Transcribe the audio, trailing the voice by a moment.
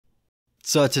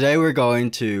So today we're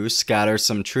going to scatter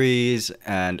some trees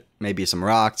and maybe some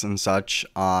rocks and such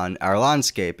on our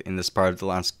landscape in this part of the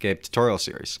landscape tutorial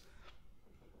series.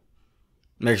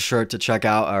 Make sure to check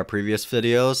out our previous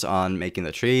videos on making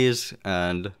the trees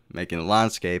and making the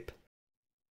landscape.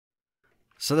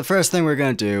 So the first thing we're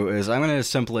going to do is I'm going to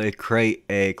simply create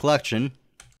a collection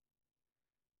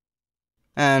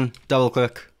and double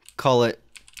click, call it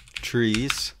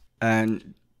trees,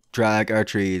 and drag our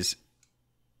trees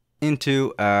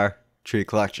into our tree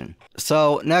collection.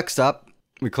 So next up,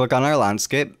 we click on our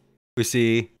landscape. We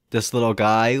see this little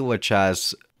guy which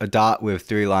has a dot with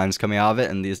 3 lines coming out of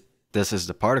it, and this is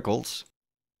the particles.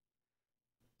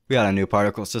 We got a new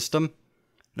particle system.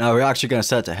 Now we're actually going to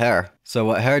set it to hair. So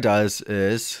what hair does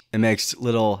is it makes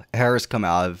little hairs come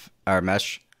out of our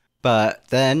mesh, but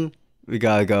then we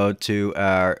gotta go to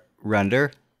our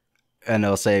render and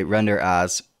it'll say render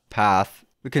as path.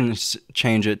 We can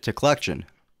change it to collection.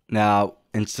 Now,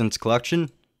 instance collection,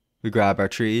 we grab our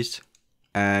trees,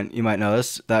 and you might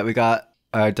notice that we got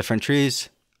our different trees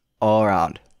all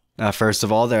around. Now, first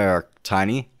of all, they're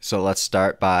tiny, so let's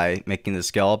start by making the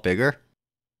scale bigger.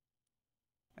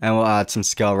 And we'll add some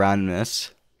scale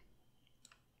randomness.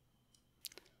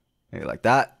 Maybe like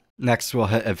that. Next, we'll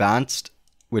hit advanced,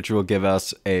 which will give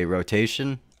us a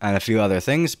rotation and a few other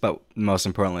things, but most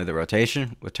importantly, the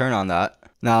rotation. We'll turn on that.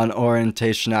 Now, an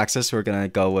orientation axis, we're going to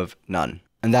go with none.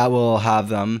 And that will have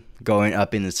them going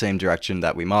up in the same direction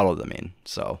that we modeled them in.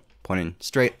 So pointing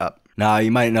straight up. Now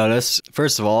you might notice,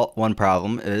 first of all, one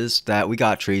problem is that we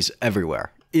got trees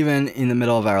everywhere, even in the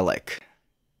middle of our lake.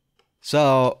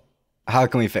 So how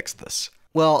can we fix this?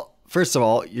 Well, first of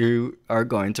all, you are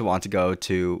going to want to go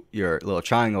to your little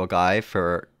triangle guy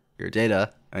for your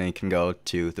data, and you can go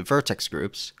to the Vertex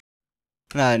Groups.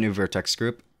 And add a new Vertex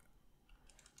Group.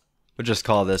 We'll just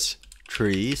call this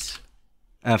trees.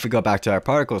 And if we go back to our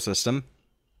particle system,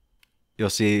 you'll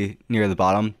see near the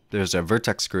bottom, there's our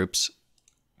Vertex Groups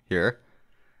here.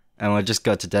 And we'll just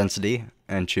go to density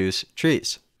and choose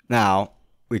trees. Now,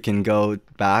 we can go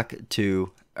back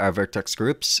to our Vertex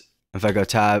Groups. If I go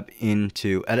tab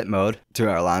into edit mode to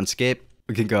our landscape,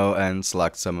 we can go and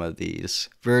select some of these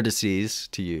vertices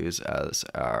to use as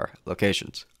our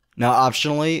locations. Now,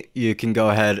 optionally, you can go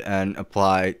ahead and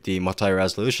apply the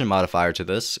multi-resolution modifier to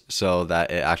this so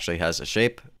that it actually has a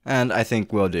shape, and I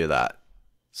think we'll do that.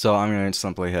 So I'm going to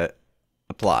simply hit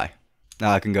apply.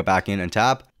 Now I can go back in and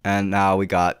tab, and now we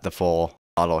got the full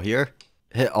model here.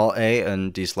 Hit Alt A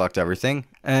and deselect everything,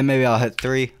 and maybe I'll hit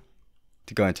 3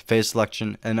 to go into face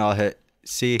selection, and I'll hit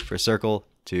C for circle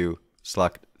to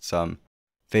select some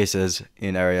faces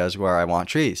in areas where I want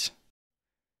trees.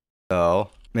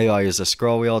 So maybe I'll use the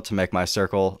scroll wheel to make my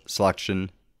circle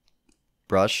selection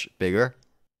brush bigger.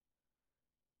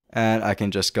 And I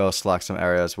can just go select some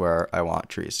areas where I want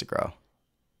trees to grow.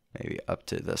 Maybe up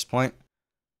to this point.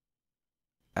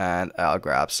 And I'll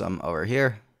grab some over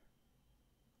here.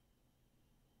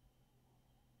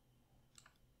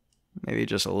 Maybe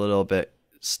just a little bit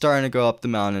starting to go up the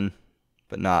mountain,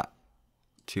 but not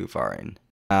too far in.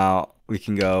 Now we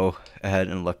can go ahead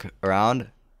and look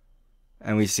around,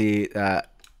 and we see that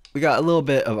we got a little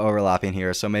bit of overlapping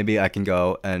here, so maybe I can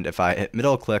go, and if I hit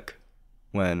middle click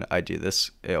when I do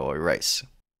this, it will erase.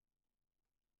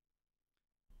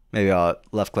 Maybe I'll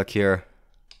left click here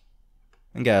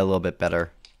and get a little bit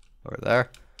better over there.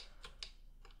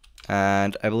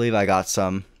 And I believe I got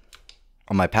some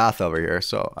on my path over here,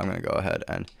 so I'm going to go ahead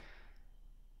and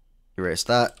erase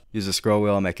that. Use the scroll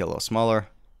wheel and make it a little smaller.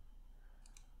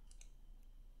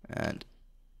 And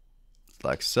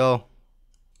like so.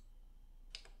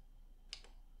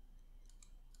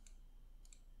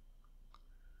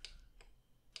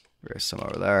 Erase some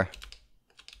over there.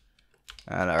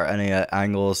 And are any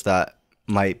angles that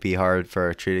might be hard for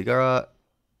a tree to grow at?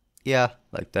 Yeah,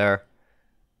 like there.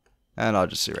 And I'll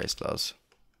just erase those.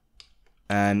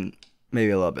 And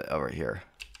maybe a little bit over here.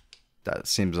 That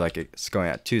seems like it's going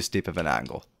at too steep of an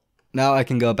angle. Now I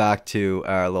can go back to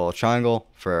our little triangle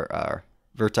for our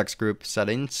Vertex Group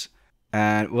settings.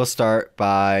 And we'll start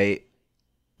by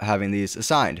having these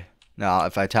assigned. Now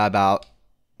if I tab out,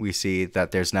 we see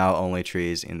that there's now only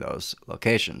trees in those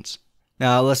locations.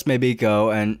 Now let's maybe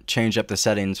go and change up the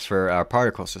settings for our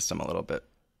particle system a little bit.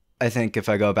 I think if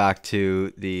I go back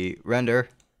to the render,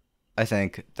 I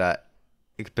think that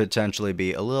it could potentially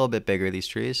be a little bit bigger, these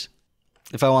trees.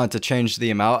 If I wanted to change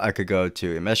the amount, I could go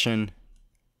to emission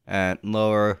and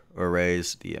lower or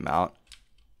raise the amount.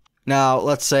 Now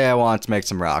let's say I want to make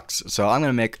some rocks. So I'm going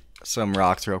to make some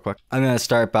rocks real quick. I'm going to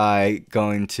start by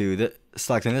going to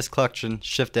selecting this collection,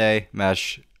 Shift A,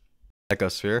 Mesh,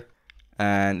 Ecosphere,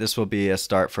 and this will be a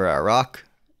start for our rock.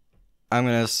 I'm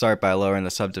going to start by lowering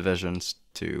the subdivisions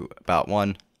to about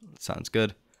 1. Sounds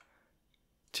good.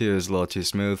 2 is a little too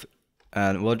smooth.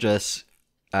 And we'll just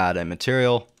add a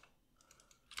material,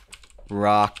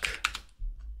 rock.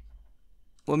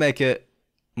 We'll make it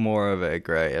more of a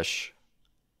grayish,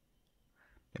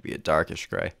 maybe a darkish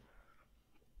gray.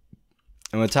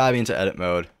 And we'll tab into edit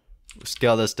mode. We'll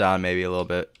scale this down maybe a little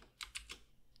bit.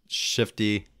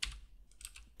 Shift-D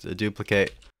to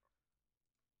duplicate.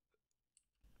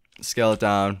 Scale it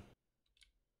down.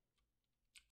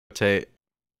 Rotate.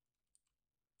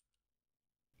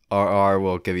 RR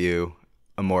will give you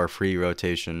a more free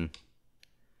rotation.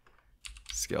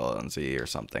 Scale on Z or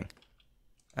something.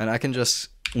 And I can just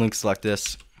link select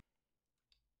this.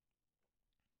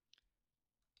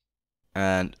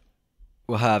 And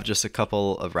we'll have just a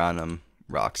couple of random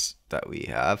rocks that we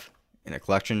have in a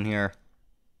collection here.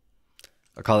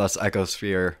 I'll call this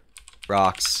icosphere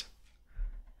rocks.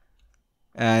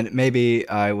 And maybe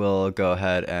I will go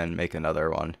ahead and make another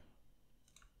one.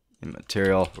 In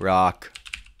material, rock,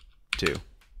 2.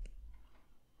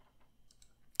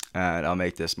 And I'll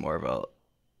make this more of a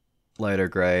lighter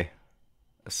gray.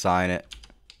 Assign it.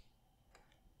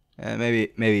 And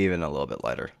maybe even a little bit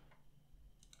lighter.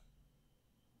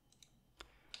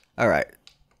 Alright.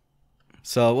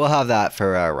 So we'll have that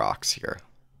for our rocks here.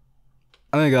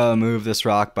 I'm going to go move this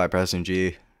rock by pressing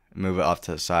G. Move it off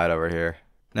to the side over here.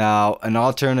 Now, an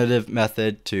alternative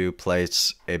method to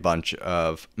place a bunch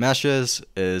of meshes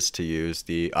is to use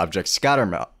the object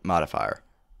scatter modifier.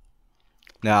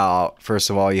 Now, first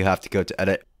of all, you have to go to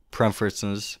Edit,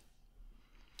 Preferences,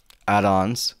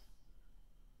 Add-ons,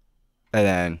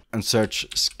 and then search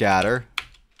Scatter.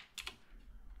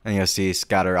 And you'll see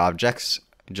Scatter Objects.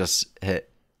 Just hit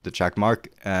the check mark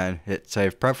and hit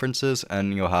Save Preferences,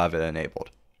 and you'll have it enabled.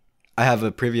 I have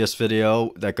a previous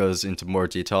video that goes into more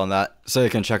detail on that, so you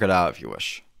can check it out if you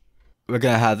wish. We're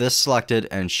going to have this selected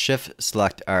and shift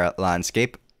select our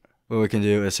landscape. What we can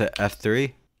do is hit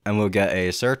F3 and we'll get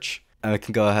a search, and we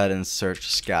can go ahead and search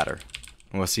scatter.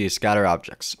 And we'll see scatter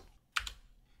objects.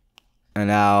 And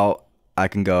now I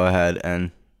can go ahead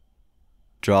and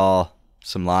draw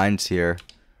some lines here,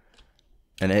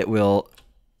 and it will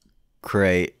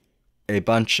create a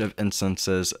bunch of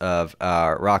instances of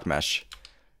our rock mesh.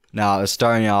 Now it's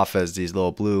starting off as these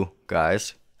little blue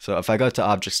guys. So if I go to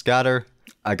object scatter,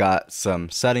 I got some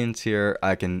settings here.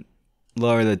 I can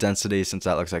lower the density since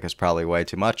that looks like it's probably way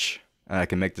too much. And I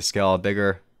can make the scale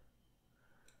bigger.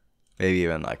 Maybe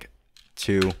even like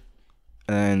 2. And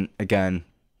then again,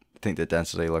 I think the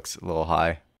density looks a little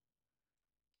high.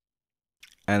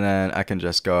 And then I can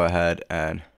just go ahead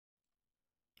and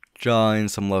draw in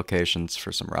some locations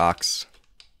for some rocks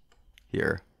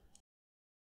here.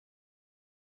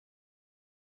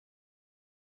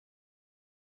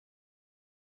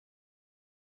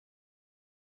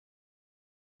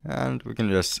 And we can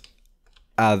just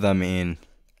add them in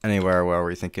anywhere where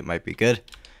we think it might be good.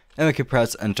 And we can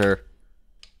press enter.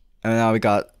 And now we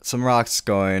got some rocks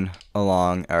going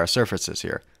along our surfaces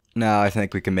here. Now I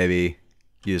think we can maybe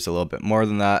use a little bit more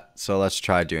than that. So let's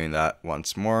try doing that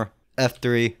once more.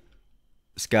 F3,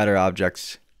 scatter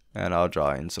objects, and I'll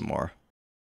draw in some more.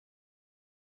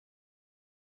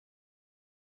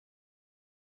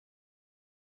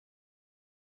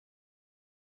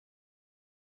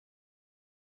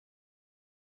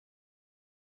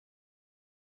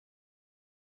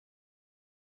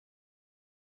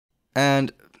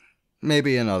 And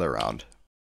maybe another round.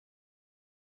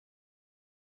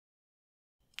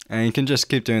 And you can just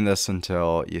keep doing this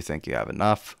until you think you have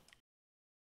enough.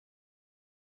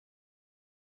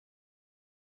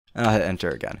 And I'll hit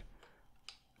enter again.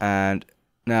 And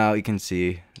now you can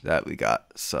see that we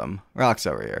got some rocks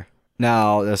over here.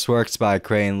 Now this works by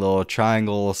creating little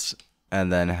triangles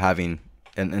and then having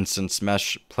an instance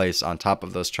mesh placed on top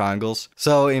of those triangles.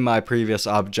 So in my previous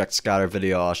object scatter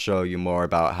video, I'll show you more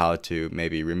about how to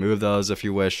maybe remove those if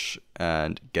you wish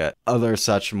and get other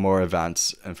such more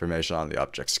advanced information on the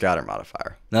object scatter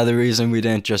modifier. Now the reason we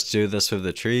didn't just do this with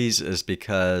the trees is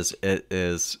because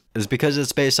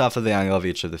it's based off of the angle of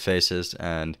each of the faces,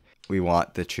 and we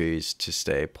want the trees to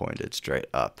stay pointed straight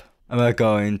up. I'm going to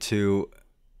go into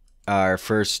our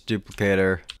first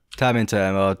duplicator, tab into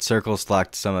mode, circle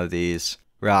select some of these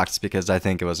rocks because I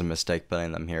think it was a mistake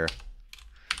putting them here.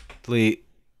 Delete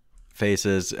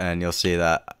faces, and you'll see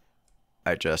that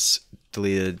I just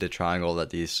deleted the triangle that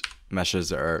these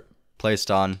meshes are placed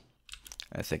on.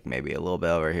 I think maybe a little bit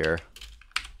over here.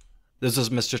 This is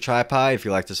MrTriPie. If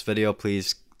you like this video,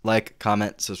 please like,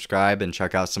 comment, subscribe, and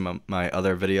check out some of my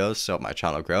other videos to help my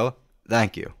channel grow.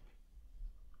 Thank you.